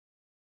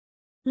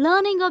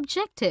Learning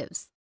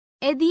objectives.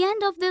 At the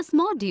end of this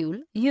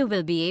module, you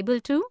will be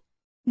able to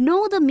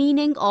know the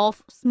meaning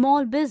of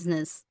small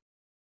business,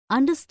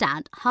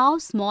 understand how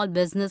small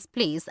business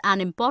plays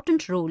an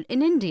important role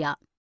in India,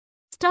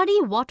 study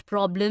what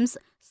problems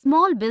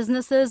small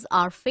businesses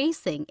are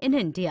facing in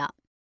India,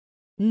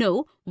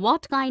 know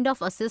what kind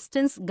of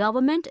assistance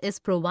government is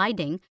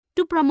providing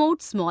to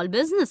promote small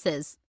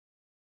businesses.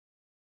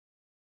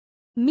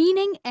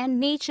 Meaning and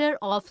nature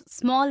of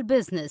small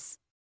business.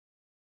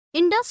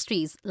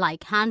 Industries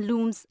like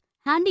handlooms,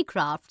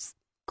 handicrafts,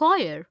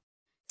 coir,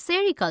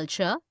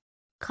 sericulture,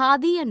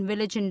 khadi and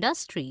village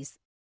industries,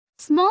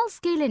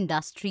 small-scale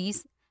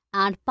industries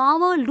and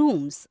power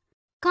looms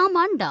come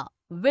under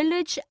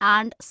village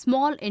and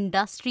small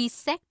industries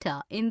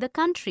sector in the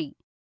country.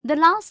 The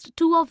last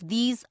two of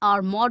these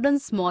are modern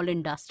small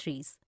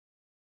industries.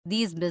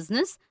 These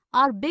businesses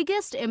are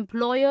biggest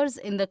employers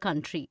in the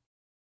country.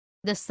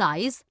 The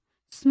size,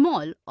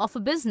 small, of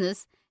a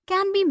business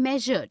can be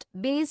measured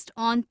based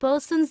on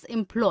persons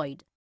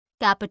employed,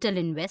 capital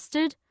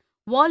invested,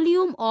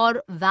 volume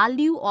or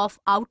value of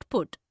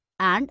output,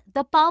 and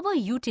the power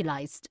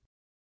utilized.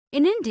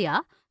 In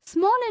India,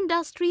 small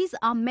industries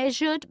are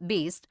measured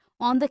based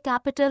on the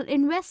capital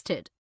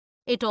invested.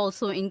 It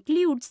also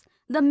includes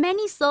the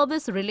many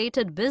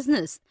service-related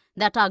business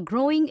that are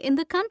growing in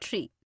the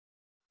country.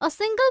 A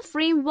single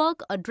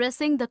framework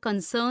addressing the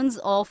concerns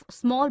of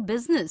small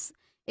business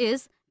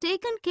is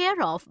taken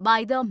care of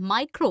by the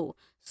Micro,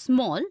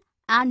 Small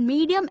and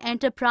Medium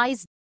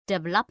Enterprise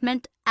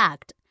Development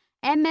Act,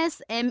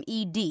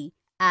 MSMED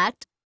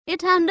Act.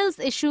 It handles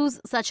issues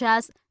such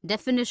as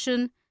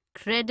definition,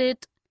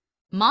 credit,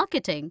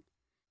 marketing,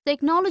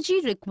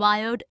 technology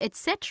required,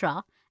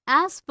 etc.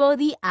 As per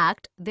the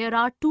Act, there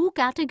are two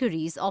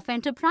categories of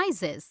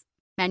enterprises,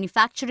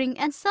 manufacturing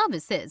and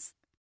services.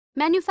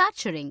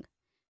 Manufacturing.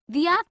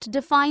 The Act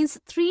defines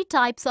three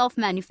types of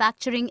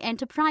manufacturing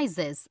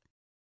enterprises.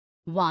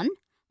 1.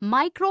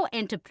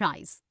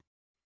 Micro-enterprise.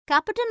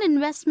 Capital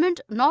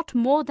investment not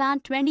more than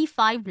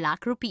 25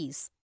 lakh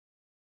rupees.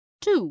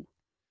 2.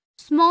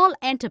 Small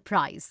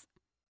enterprise.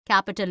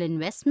 Capital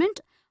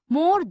investment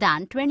more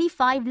than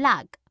 25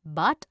 lakh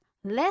but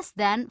less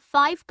than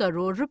 5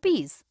 crore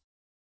rupees.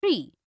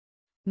 3.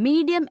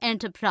 Medium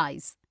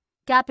enterprise.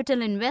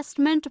 Capital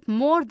investment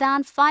more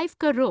than 5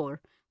 crore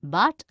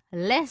but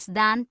less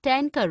than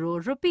 10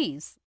 crore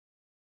rupees.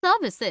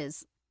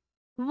 Services.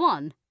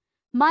 1.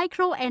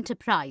 Micro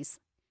enterprise.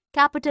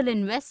 Capital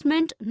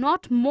investment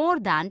not more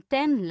than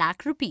 10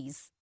 lakh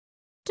rupees.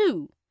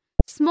 2.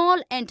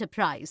 Small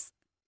enterprise.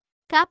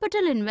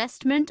 Capital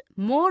investment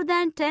more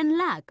than 10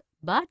 lakh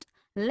but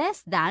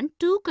less than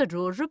 2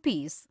 crore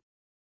rupees.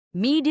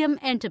 Medium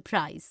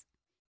enterprise.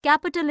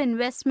 Capital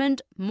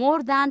investment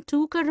more than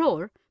 2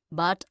 crore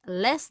but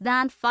less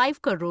than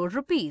 5 crore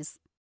rupees.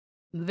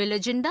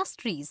 Village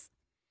industries.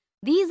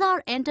 These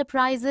are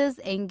enterprises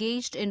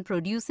engaged in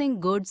producing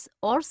goods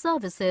or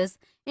services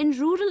in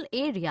rural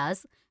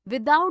areas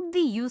without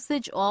the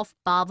usage of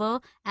power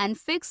and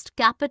fixed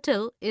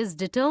capital is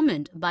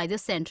determined by the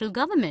central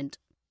government.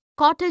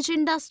 Cottage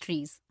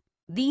industries.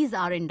 These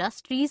are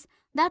industries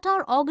that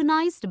are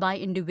organized by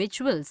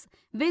individuals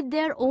with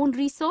their own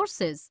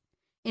resources,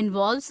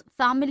 involves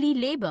family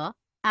labor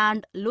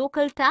and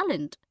local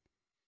talent.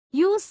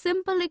 Use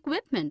simple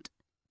equipment.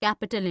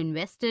 Capital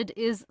invested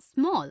is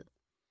small.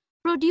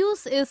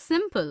 Produce is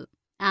simple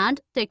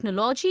and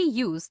technology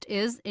used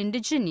is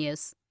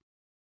indigenous.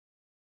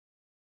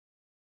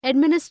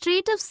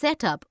 Administrative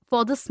setup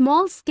for the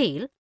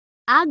small-scale,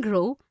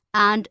 agro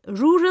and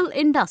rural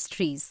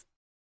industries.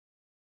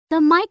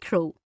 The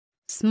Micro,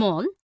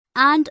 Small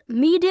and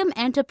Medium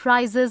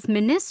Enterprises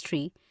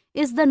Ministry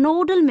is the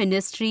nodal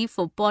ministry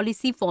for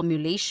policy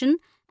formulation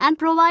and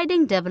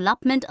providing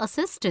development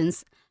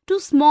assistance to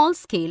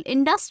small-scale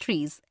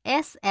industries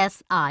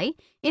 (SSI)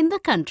 in the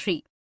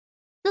country.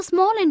 The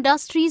Small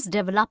Industries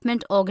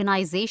Development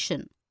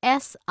Organization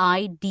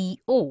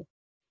 (SIDO)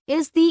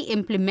 is the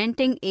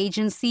implementing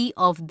agency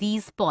of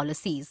these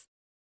policies.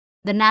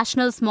 The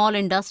National Small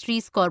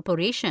Industries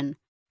Corporation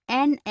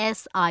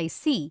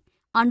 (NSIC)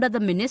 under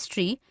the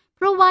ministry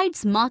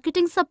provides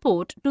marketing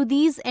support to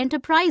these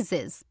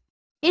enterprises.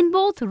 In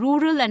both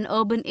rural and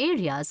urban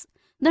areas,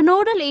 the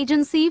nodal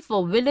agency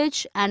for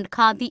village and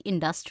khadi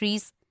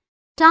industries,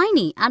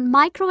 tiny and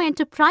micro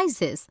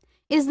enterprises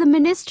is the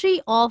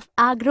Ministry of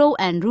Agro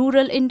and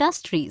Rural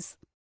Industries.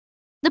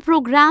 The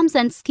programs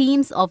and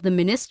schemes of the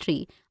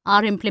ministry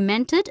are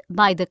implemented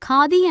by the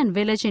Khadi and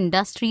Village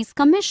Industries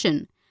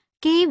Commission,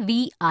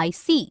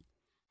 KVIC,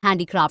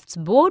 Handicrafts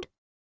Board,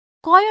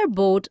 Coir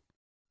Board,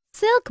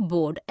 Silk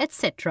Board,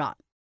 etc.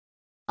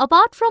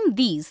 Apart from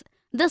these,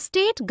 the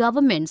state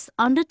governments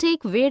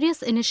undertake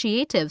various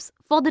initiatives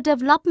for the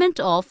development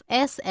of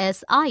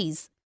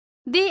SSIs.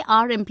 They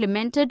are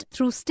implemented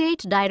through State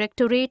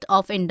Directorate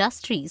of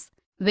Industries,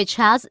 which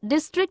has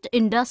District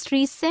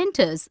Industry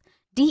Centers,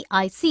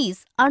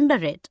 DICs, under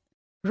it.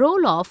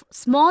 Role of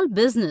small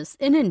business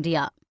in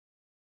India.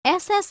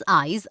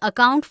 SSIs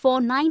account for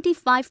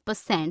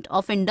 95%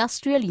 of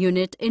industrial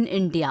unit in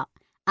India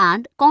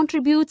and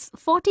contributes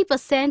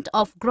 40%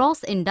 of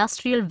gross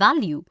industrial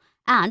value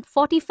and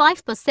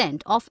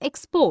 45% of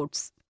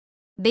exports.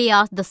 They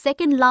are the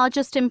second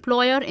largest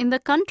employer in the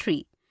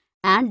country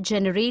and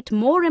generate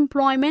more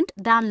employment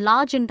than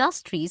large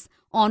industries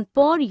on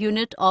per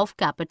unit of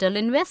capital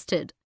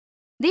invested.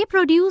 They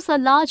produce a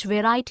large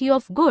variety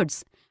of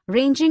goods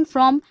ranging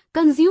from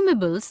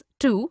consumables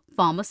to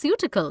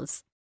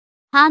pharmaceuticals.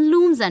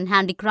 Handlooms and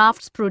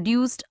handicrafts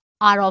produced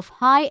are of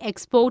high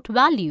export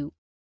value.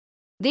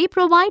 They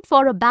provide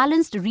for a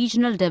balanced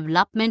regional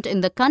development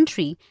in the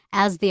country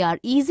as they are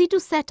easy to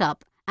set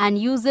up and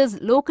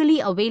uses locally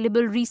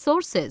available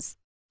resources.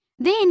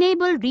 They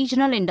enable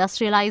regional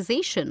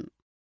industrialization,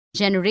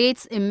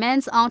 generates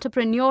immense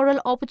entrepreneurial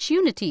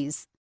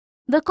opportunities.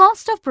 The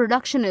cost of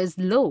production is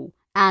low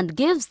and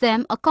gives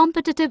them a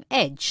competitive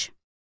edge.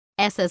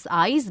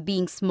 SSIs,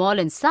 being small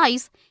in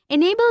size,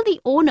 enable the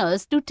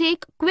owners to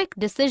take quick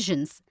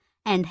decisions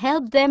and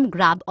help them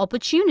grab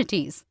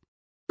opportunities.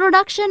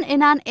 Production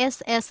in an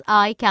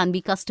SSI can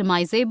be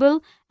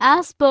customizable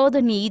as per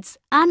the needs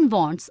and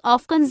wants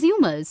of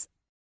consumers.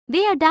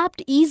 They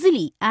adapt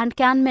easily and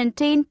can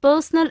maintain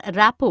personal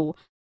rapport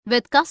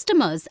with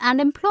customers and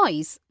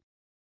employees.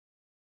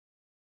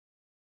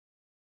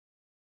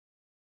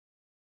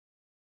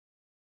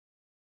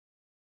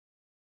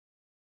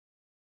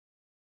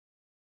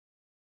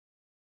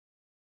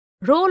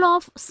 Role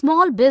of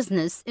small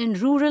business in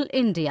rural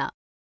India.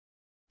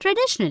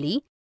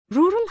 Traditionally,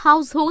 rural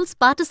households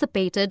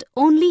participated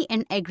only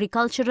in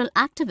agricultural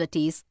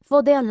activities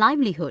for their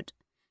livelihood,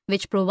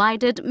 which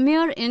provided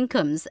mere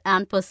incomes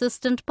and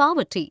persistent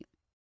poverty.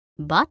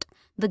 But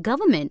the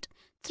government,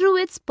 through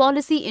its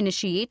policy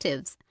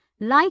initiatives,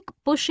 like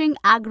pushing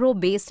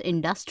agro-based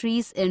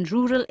industries in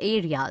rural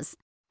areas,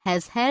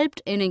 has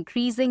helped in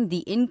increasing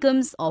the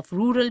incomes of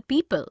rural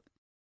people.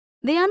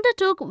 They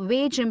undertook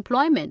wage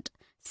employment,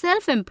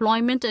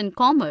 self-employment in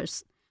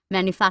commerce,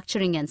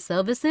 manufacturing and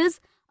services,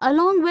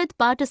 along with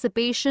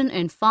participation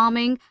in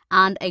farming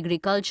and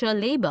agriculture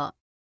labor.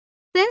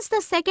 Since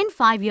the second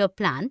five-year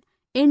plan,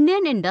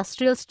 Indian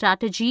industrial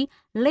strategy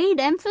laid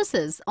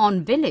emphasis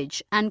on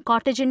village and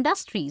cottage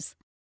industries.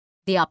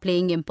 They are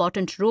playing an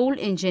important role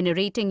in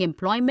generating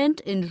employment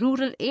in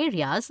rural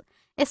areas,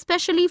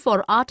 especially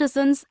for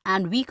artisans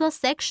and weaker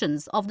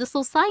sections of the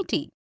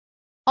society.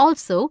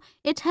 Also,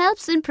 it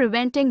helps in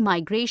preventing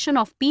migration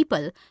of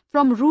people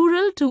from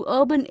rural to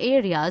urban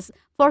areas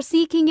for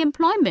seeking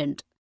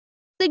employment.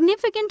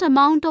 Significant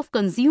amount of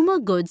consumer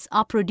goods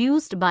are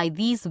produced by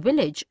these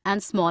village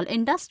and small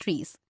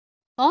industries.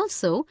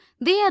 Also,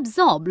 they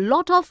absorb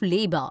lot of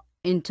labor,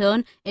 in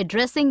turn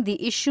addressing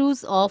the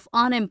issues of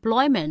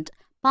unemployment,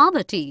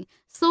 poverty,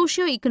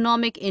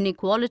 socio-economic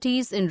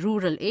inequalities in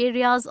rural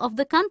areas of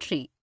the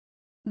country.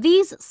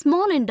 These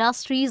small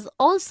industries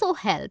also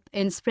help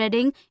in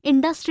spreading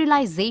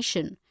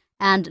industrialization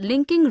and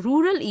linking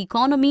rural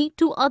economy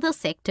to other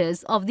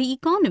sectors of the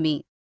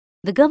economy.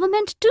 The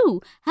government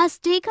too has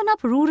taken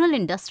up rural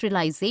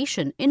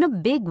industrialization in a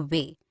big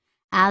way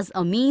as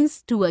a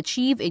means to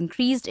achieve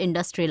increased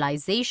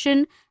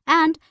industrialization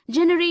and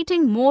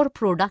generating more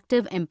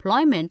productive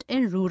employment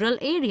in rural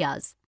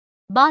areas.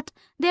 But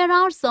there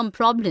are some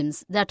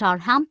problems that are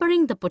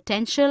hampering the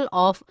potential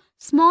of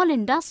small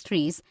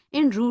industries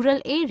in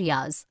rural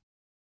areas.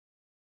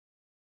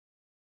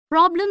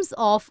 Problems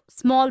of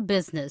small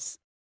business.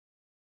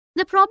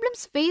 The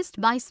problems faced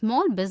by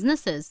small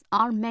businesses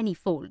are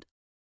manifold.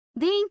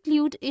 They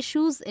include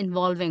issues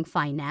involving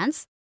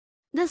finance,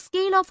 the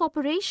scale of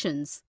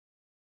operations,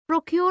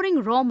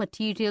 procuring raw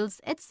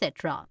materials,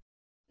 etc.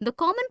 The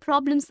common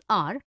problems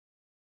are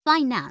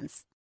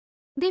finance.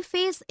 They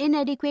face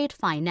inadequate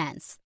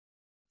finance.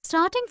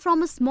 Starting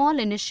from a small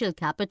initial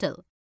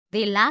capital,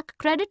 they lack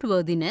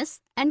creditworthiness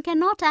and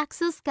cannot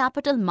access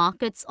capital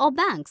markets or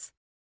banks.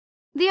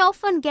 They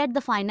often get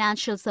the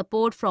financial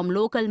support from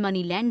local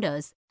money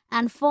lenders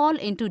and fall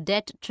into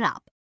debt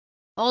trap.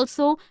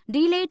 Also,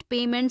 delayed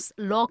payments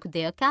lock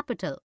their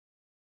capital.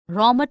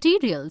 Raw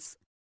materials.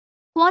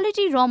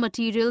 Quality raw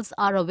materials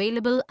are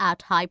available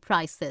at high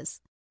prices.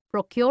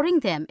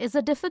 Procuring them is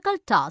a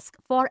difficult task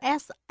for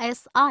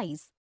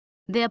SSIs.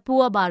 Their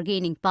poor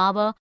bargaining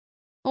power,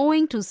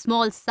 owing to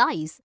small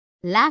size,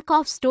 lack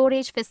of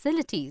storage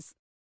facilities,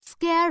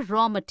 scarce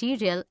raw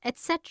material,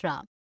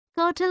 etc.,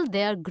 curtail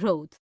their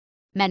growth.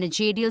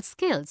 Managerial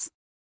skills.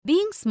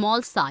 Being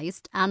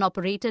small-sized and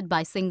operated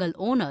by single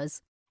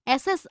owners,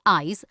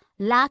 SSIs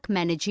lack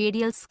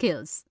managerial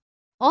skills.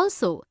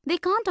 Also, they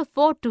can't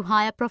afford to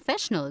hire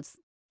professionals.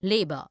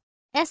 Labor.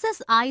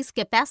 SSI's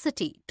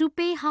capacity to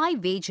pay high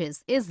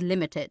wages is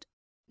limited.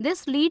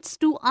 This leads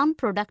to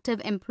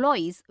unproductive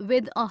employees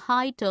with a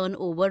high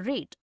turnover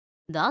rate.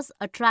 Thus,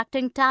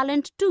 attracting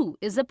talent too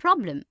is a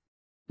problem.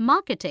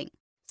 Marketing.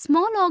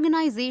 Small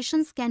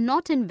organizations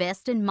cannot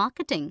invest in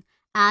marketing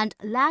and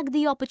lack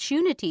the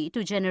opportunity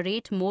to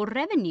generate more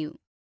revenue.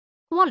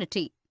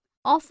 Quality.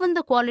 Often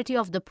the quality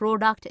of the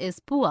product is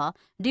poor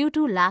due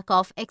to lack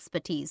of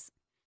expertise.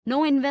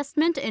 No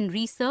investment in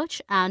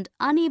research and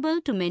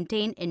unable to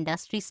maintain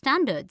industry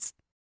standards.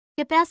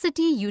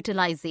 Capacity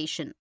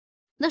utilization.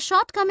 The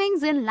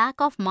shortcomings in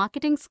lack of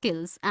marketing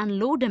skills and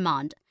low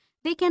demand,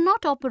 they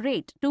cannot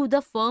operate to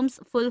the firm's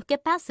full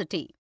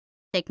capacity.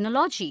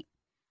 Technology.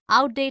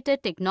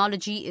 Outdated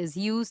technology is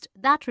used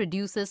that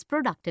reduces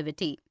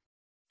productivity.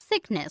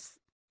 Sickness.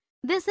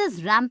 This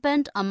is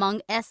rampant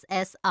among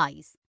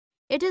SSIs.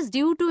 It is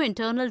due to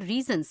internal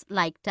reasons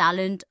like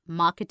talent,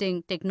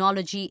 marketing,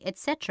 technology,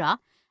 etc.,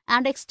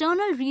 and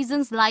external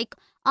reasons like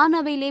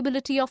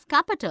unavailability of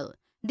capital,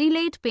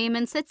 delayed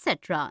payments,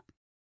 etc.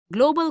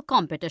 Global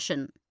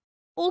competition.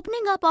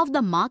 Opening up of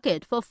the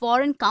market for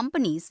foreign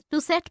companies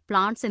to set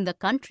plants in the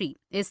country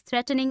is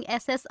threatening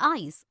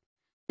SSIs.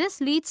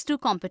 This leads to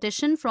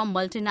competition from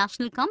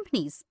multinational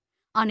companies,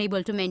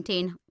 unable to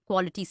maintain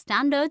quality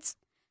standards.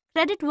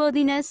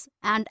 Creditworthiness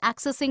and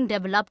accessing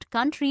developed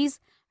countries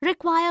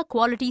require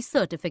quality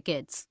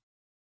certificates.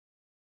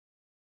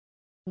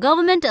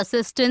 Government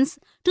assistance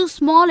to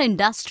small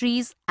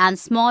industries and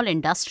small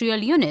industrial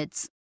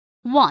units.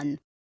 1.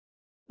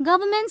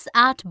 Governments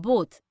at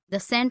both the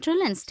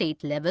central and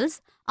state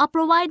levels are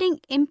providing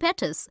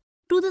impetus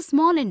to the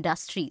small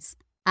industries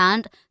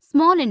and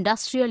small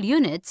industrial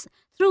units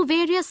through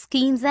various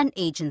schemes and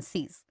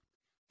agencies.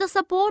 The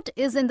support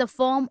is in the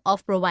form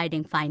of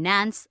providing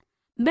finance,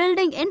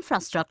 building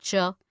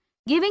infrastructure,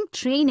 giving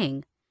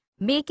training,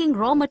 making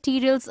raw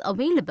materials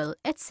available,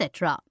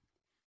 etc.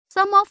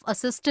 Some of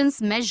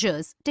assistance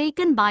measures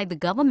taken by the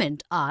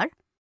government are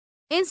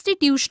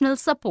institutional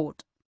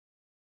support.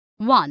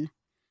 1.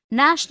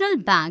 National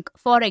Bank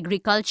for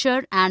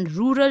Agriculture and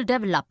Rural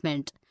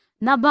Development,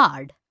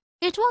 NABARD.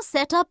 It was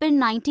set up in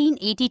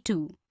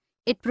 1982.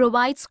 It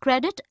provides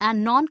credit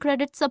and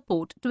non-credit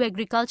support to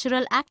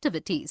agricultural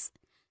activities,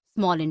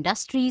 small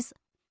industries,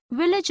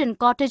 village and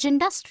cottage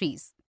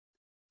industries.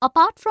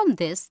 Apart from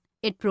this,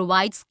 it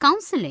provides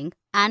counseling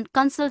and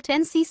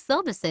consultancy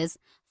services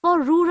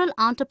for rural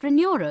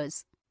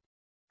entrepreneurs.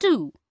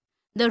 2.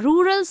 The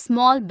Rural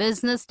Small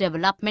Business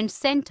Development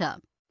Center,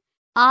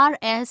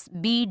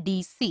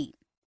 RSBDC.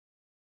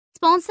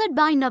 Sponsored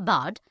by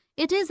NABARD,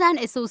 it is an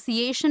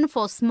association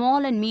for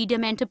small and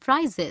medium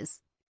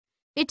enterprises.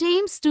 It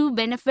aims to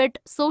benefit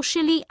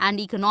socially and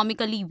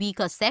economically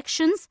weaker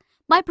sections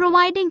by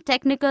providing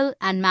technical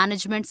and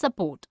management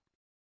support.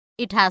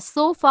 It has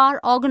so far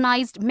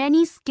organized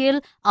many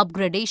skill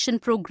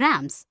upgradation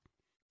programs,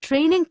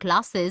 training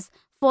classes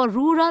for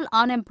rural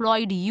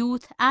unemployed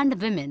youth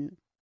and women.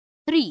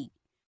 3.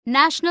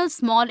 National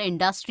Small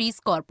Industries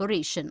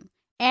Corporation,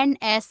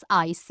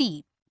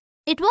 NSIC.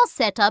 It was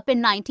set up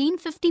in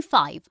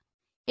 1955.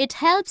 It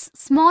helps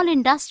small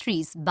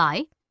industries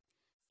by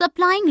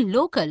supplying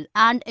local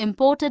and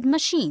imported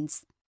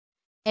machines,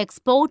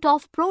 export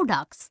of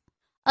products,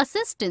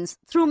 assistance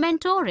through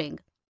mentoring,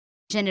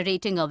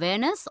 generating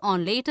awareness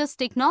on latest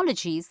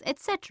technologies,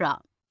 etc.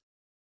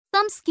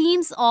 Some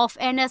schemes of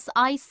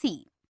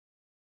NSIC.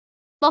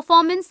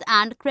 Performance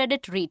and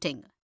credit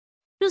rating.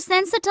 To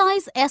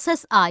sensitize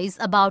SSIs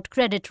about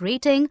credit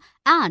rating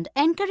and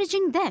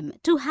encouraging them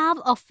to have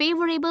a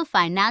favorable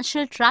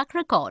financial track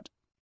record.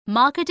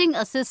 Marketing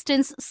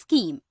Assistance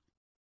Scheme.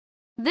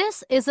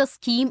 This is a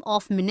scheme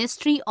of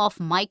Ministry of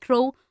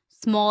Micro,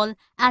 Small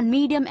and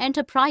Medium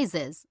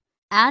Enterprises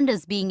and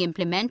is being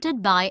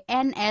implemented by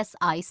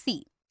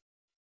NSIC.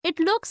 It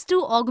looks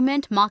to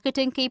augment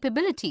marketing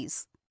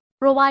capabilities,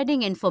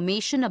 providing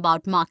information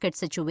about market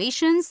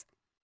situations,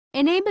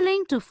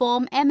 enabling to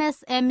form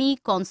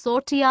MSME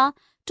consortia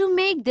to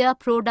make their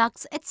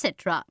products,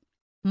 etc.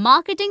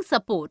 Marketing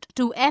support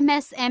to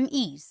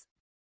MSMEs.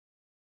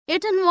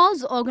 It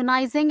involves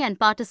organizing and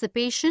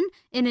participation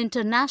in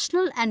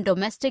international and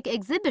domestic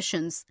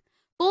exhibitions,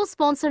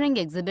 co-sponsoring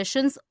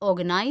exhibitions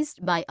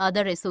organized by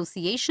other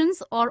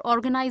associations or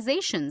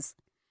organizations,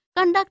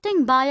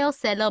 conducting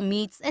buyer-seller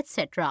meets,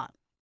 etc.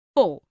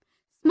 4.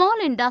 Small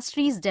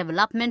Industries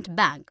Development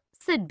Bank,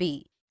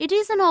 SIDB. It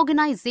is an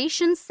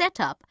organization set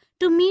up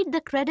to meet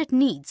the credit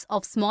needs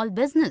of small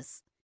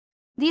business.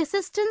 The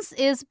assistance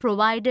is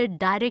provided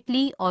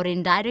directly or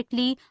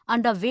indirectly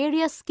under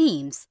various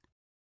schemes.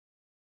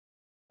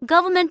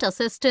 Government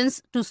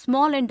assistance to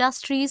small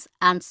industries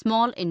and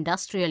small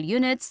industrial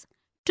units.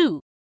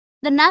 2.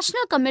 The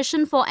National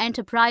Commission for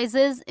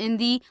Enterprises in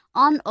the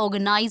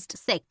Unorganized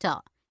Sector,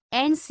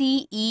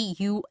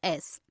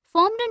 NCEUS.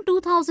 Formed in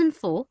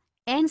 2004,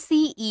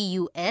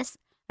 NCEUS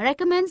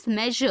recommends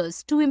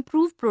measures to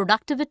improve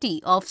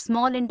productivity of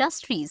small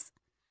industries,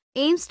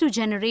 aims to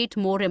generate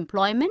more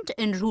employment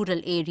in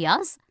rural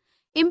areas,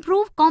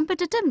 improve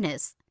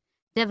competitiveness,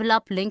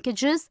 develop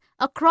linkages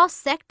across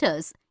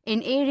sectors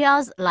in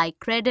areas like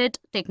credit,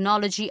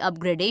 technology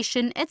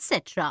upgradation,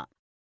 etc.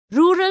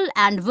 Rural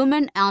and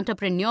Women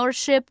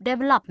Entrepreneurship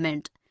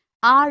Development,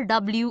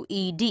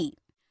 RWED.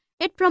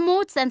 It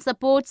promotes and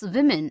supports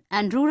women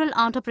and rural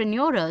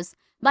entrepreneurs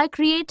by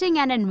creating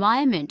an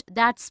environment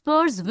that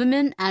spurs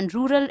women and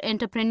rural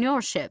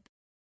entrepreneurship,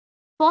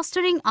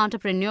 fostering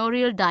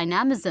entrepreneurial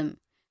dynamism,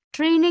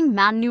 training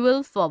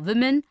manual for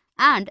women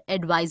and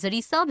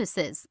advisory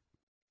services.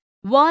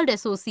 World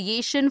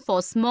Association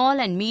for Small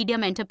and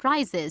Medium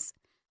Enterprises,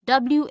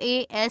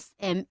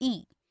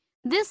 WASME.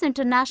 This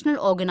international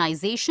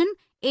organization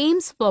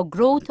aims for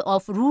growth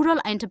of rural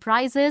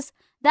enterprises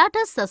that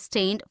is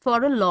sustained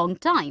for a long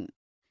time.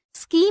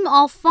 Scheme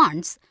of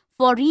Funds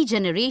for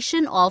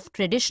Regeneration of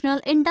Traditional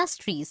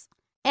Industries,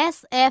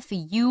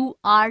 SFURTI.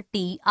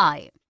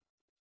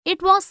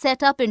 It was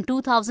set up in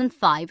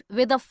 2005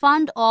 with a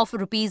fund of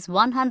Rs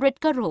 100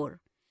 crore.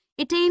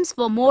 It aims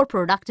for more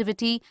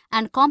productivity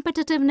and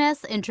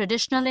competitiveness in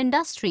traditional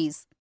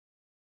industries.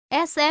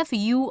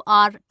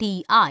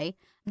 SFURTI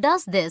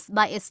does this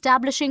by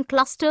establishing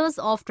clusters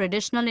of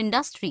traditional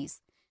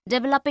industries,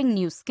 developing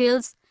new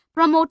skills,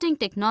 promoting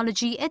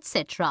technology,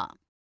 etc.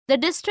 The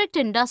District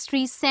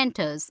Industry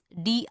Centers,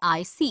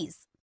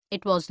 DICs.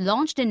 It was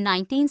launched in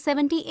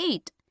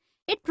 1978.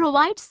 It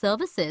provides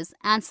services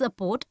and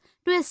support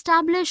to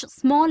establish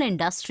small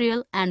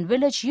industrial and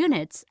village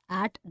units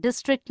at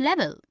district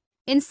level.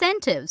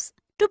 Incentives.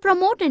 To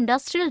promote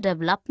industrial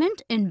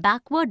development in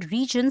backward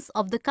regions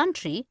of the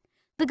country,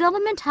 the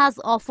government has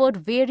offered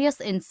various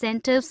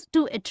incentives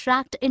to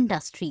attract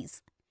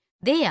industries.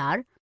 They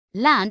are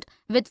land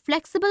with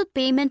flexible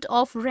payment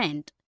of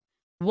rent,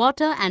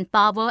 water and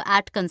power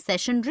at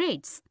concession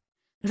rates,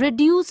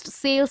 reduced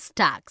sales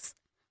tax,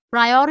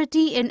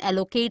 priority in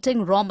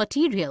allocating raw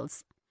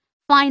materials,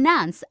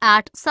 finance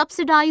at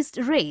subsidized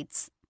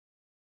rates.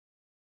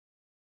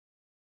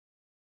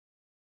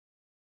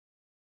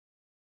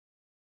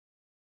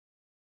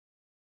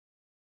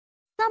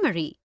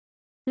 Summary.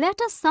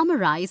 Let us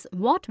summarize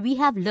what we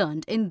have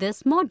learned in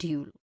this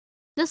module.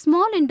 The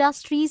small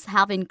industries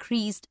have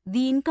increased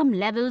the income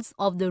levels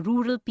of the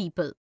rural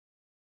people.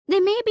 They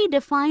may be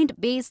defined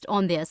based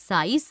on their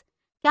size,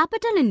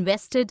 capital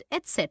invested,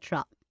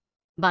 etc.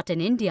 But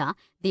in India,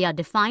 they are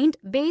defined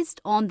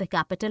based on the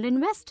capital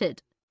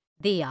invested.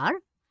 They are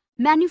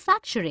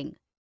manufacturing.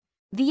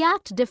 The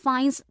Act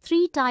defines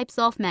 3 types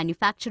of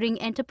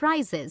manufacturing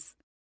enterprises.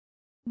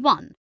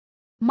 1.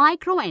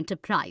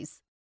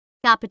 Micro-enterprise.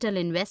 Capital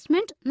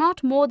investment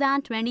not more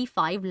than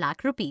 25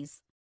 lakh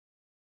rupees.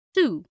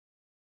 2.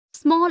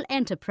 Small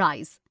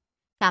enterprise.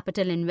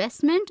 Capital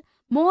investment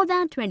more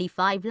than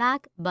 25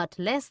 lakh but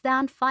less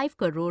than 5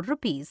 crore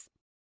rupees.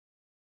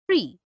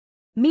 3.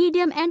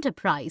 Medium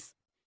enterprise.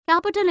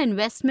 Capital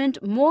investment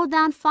more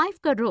than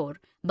 5 crore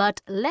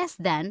but less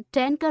than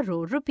 10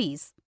 crore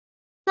rupees.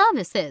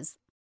 Services.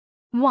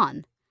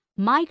 1.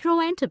 Micro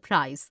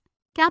enterprise.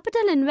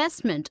 Capital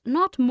investment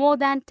not more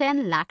than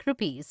 10 lakh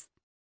rupees.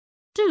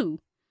 2.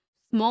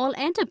 Small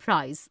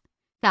enterprise.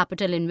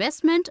 Capital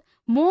investment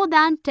more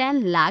than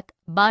 10 lakh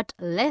but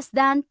less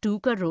than 2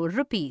 crore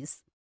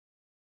rupees.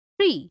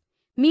 3.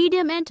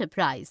 Medium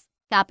enterprise.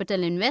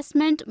 Capital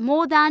investment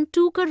more than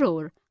 2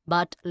 crore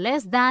but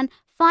less than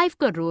 5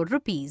 crore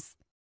rupees.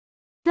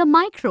 The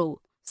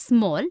Micro,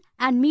 Small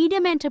and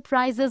Medium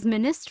Enterprises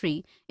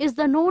Ministry is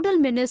the nodal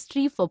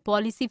ministry for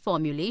policy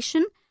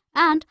formulation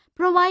and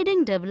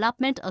providing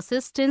development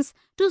assistance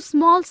to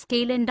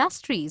small-scale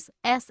industries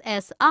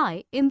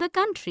 (SSI) in the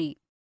country.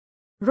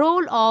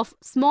 Role of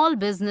small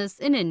business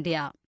in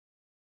India.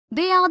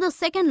 They are the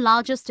second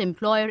largest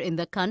employer in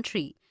the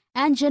country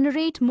and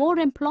generate more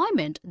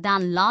employment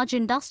than large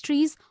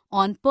industries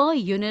on per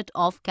unit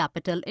of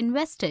capital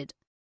invested.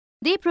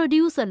 They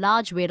produce a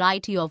large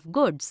variety of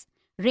goods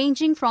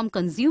ranging from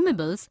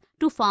consumables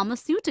to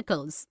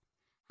pharmaceuticals.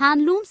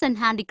 Handlooms and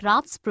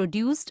handicrafts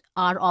produced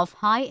are of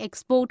high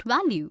export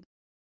value.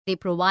 They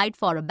provide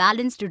for a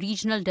balanced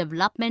regional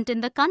development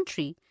in the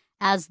country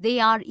as they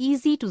are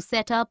easy to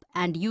set up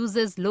and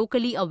uses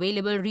locally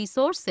available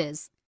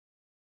resources.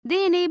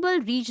 They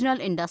enable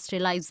regional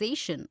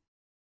industrialization,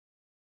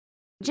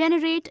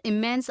 generate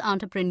immense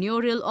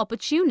entrepreneurial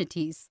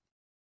opportunities,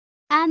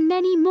 and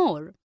many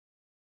more.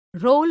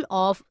 Role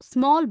of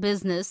small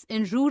business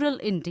in rural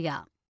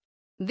India.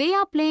 They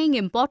are playing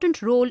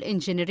important role in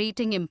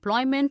generating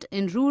employment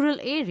in rural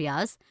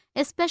areas,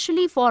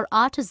 especially for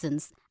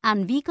artisans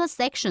and weaker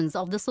sections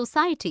of the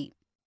society.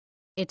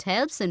 It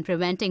helps in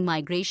preventing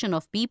migration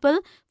of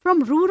people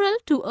from rural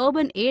to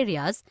urban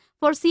areas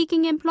for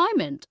seeking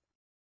employment.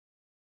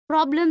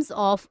 Problems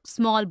of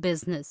small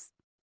business.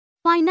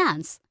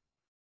 Finance,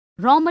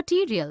 raw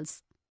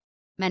materials,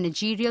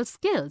 managerial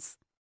skills,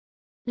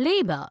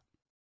 labor,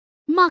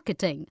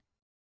 marketing,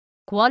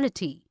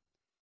 quality,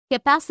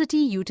 capacity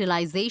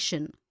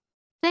utilization,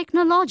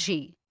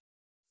 technology,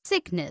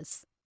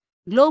 sickness,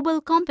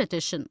 global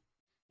competition,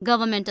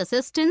 government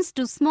assistance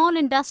to small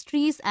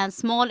industries and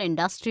small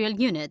industrial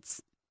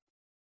units.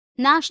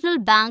 National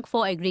Bank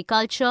for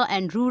Agriculture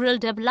and Rural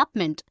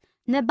Development,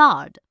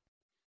 NABARD.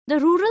 The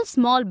Rural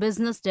Small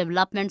Business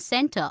Development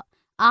Center,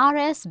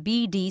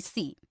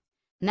 RSBDC.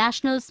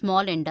 National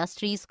Small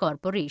Industries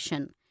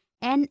Corporation,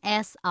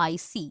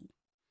 NSIC.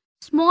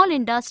 Small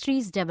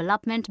Industries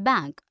Development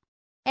Bank,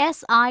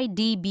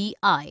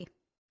 SIDBI.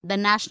 The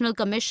National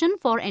Commission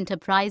for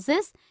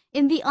Enterprises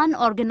in the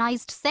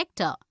Unorganized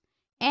Sector,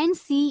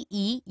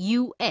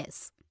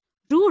 NCEUS.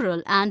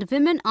 Rural and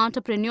Women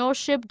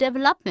Entrepreneurship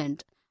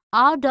Development,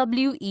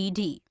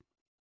 RWED.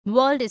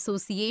 World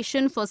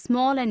Association for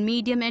Small and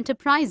Medium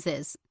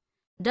Enterprises,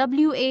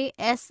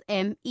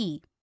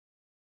 WASME.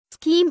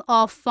 Scheme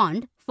of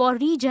Fund for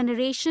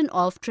Regeneration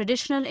of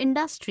Traditional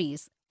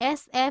Industries,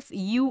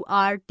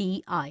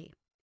 SFURTI.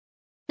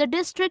 The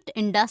District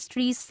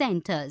Industries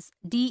Centers,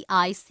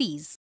 DICs.